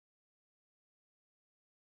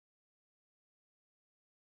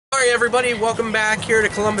Alright everybody, welcome back here to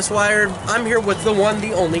Columbus Wired. I'm here with the one,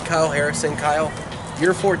 the only Kyle Harrison. Kyle,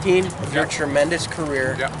 you're 14 of your tremendous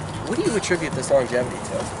career. What do you attribute this longevity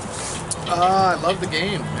to? I love the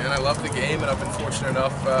game, man. I love the game, and I've been fortunate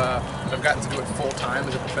enough I've gotten to do it full-time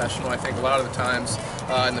as a professional. I think a lot of the times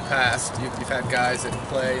in the past, you've had guys that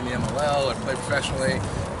play in the MLL or play professionally,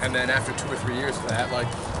 and then after 2 or 3 years of that, like,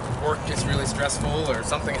 work gets really stressful or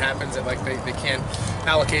something happens that like they can't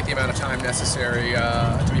allocate the amount of time necessary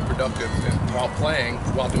to be productive while playing,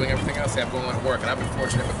 while doing everything else they have going on at work. And I've been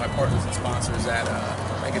fortunate with my partners and sponsors that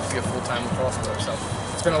I get to be a full-time lacrosse player. So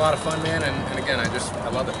it's been a lot of fun, man, and again, I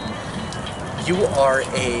love it. You are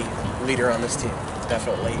a leader on this team,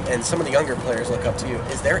 definitely, and some of the younger players look up to you.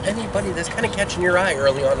 Is there anybody that's kind of catching your eye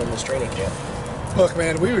early on in this training camp? Look,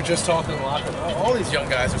 man, we were just talking a lot. All these young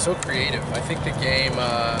guys are so creative. I think the game,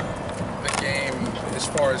 as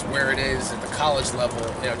far as where it is at the college level,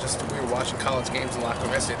 you know, just we were watching college games a lot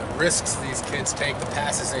yesterday. The risks these kids take, the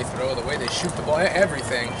passes they throw, the way they shoot the ball,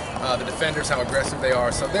 everything. The defenders, how aggressive they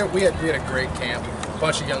are. So we had a great camp. A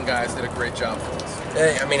bunch of young guys did a great job for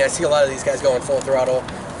us. I mean, I see a lot of these guys going full throttle,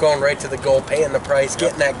 going right to the goal, paying the price,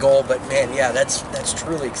 getting that goal. But man, yeah, that's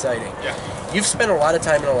truly exciting. Yeah. You've spent a lot of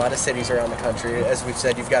time in a lot of cities around the country. As we've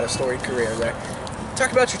said, you've got a storied career there.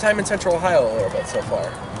 Talk about your time in Central Ohio a little bit so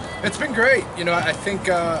far. It's been great. You know, I think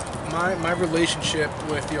my relationship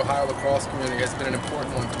with the Ohio lacrosse community has been an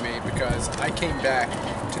important one to me because I came back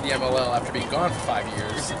to the MLL after being gone for 5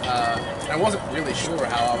 years, and I wasn't really sure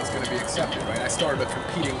how I was going to be accepted. Right, I started a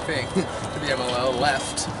competing thing to the MLL,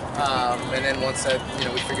 left, and then once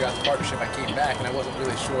we figured out the partnership, I came back, and I wasn't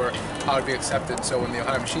really sure how I'd be accepted. So when the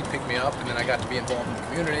Ohio Machine picked me up, and then I got to be involved in the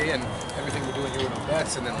community and everything we're doing here with the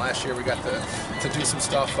vets, and then last year we got to do some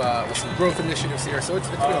stuff with some growth initiatives here. So it's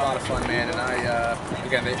been a lot of fun, man, and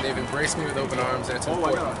again, they've embraced me with open arms, and it's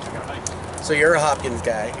important. So you're a Hopkins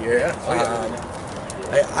guy here.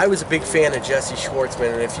 I was a big fan of Jesse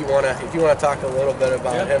Schwartzman, and if you wanna talk a little bit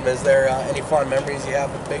about him, is there any fond memories you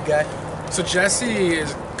have with the big guy? So Jesse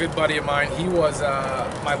is a good buddy of mine. He was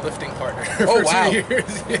my lifting partner for 2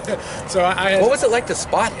 years. Yeah. So what was it like to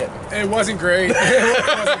spot him? It wasn't great.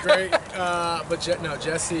 It wasn't great. But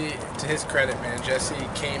Jesse, to his credit, man, Jesse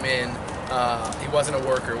came in. He wasn't a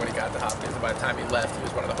worker when he got to Hopkins. By the time he left, he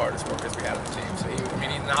was one of the hardest workers we had on the team. So he's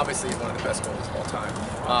obviously one of the best goalies of all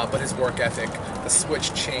time. But his work ethic, the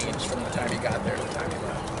switch changed from the time he got there to the time he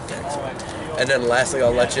left. Excellent. And then lastly,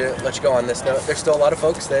 I'll let you go on this note. There's still a lot of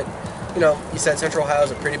folks that, you know, you said Central Ohio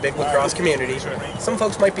is a pretty big lacrosse community. Some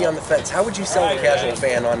folks might be on the fence. How would you sell the casual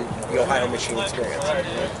fan on the Ohio Machine experience?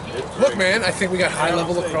 Look, man, I think we got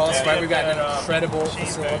high-level lacrosse, right? We got an incredible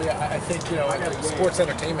facility. I think, you know, like sports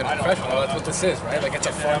entertainment, professional, that's what this is, right? Like, it's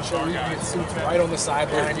a fun show. You can get suits right on the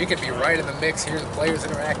sideline. You can be right in the mix, hear the players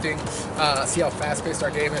interacting, see how fast-paced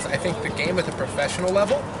our game is. I think the game at the professional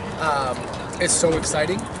level is so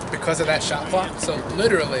exciting because of that shot clock. So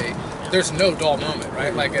literally, there's no dull moment,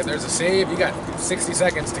 right? Like, if there's a save, you got 60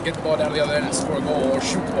 seconds to get the ball down to the other end and score a goal or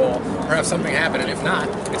shoot the ball or have something happen, and if not,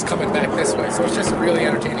 it's coming back this way. So it's just a really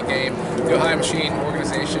entertaining game. The Ohio Machine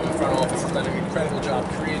organization, the front office, has done an incredible job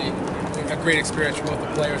creating a great experience for both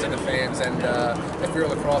the players and the fans. And if you're a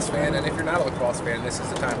lacrosse fan, and if you're not a lacrosse fan, this is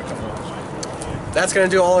the time to come watch. That's going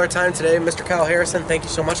to do all our time today. Mr. Kyle Harrison, thank you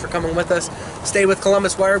so much for coming with us. Stay with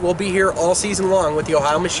Columbus Wired. We'll be here all season long with the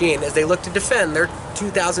Ohio Machine as they look to defend their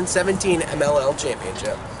 2017 MLL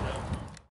championship.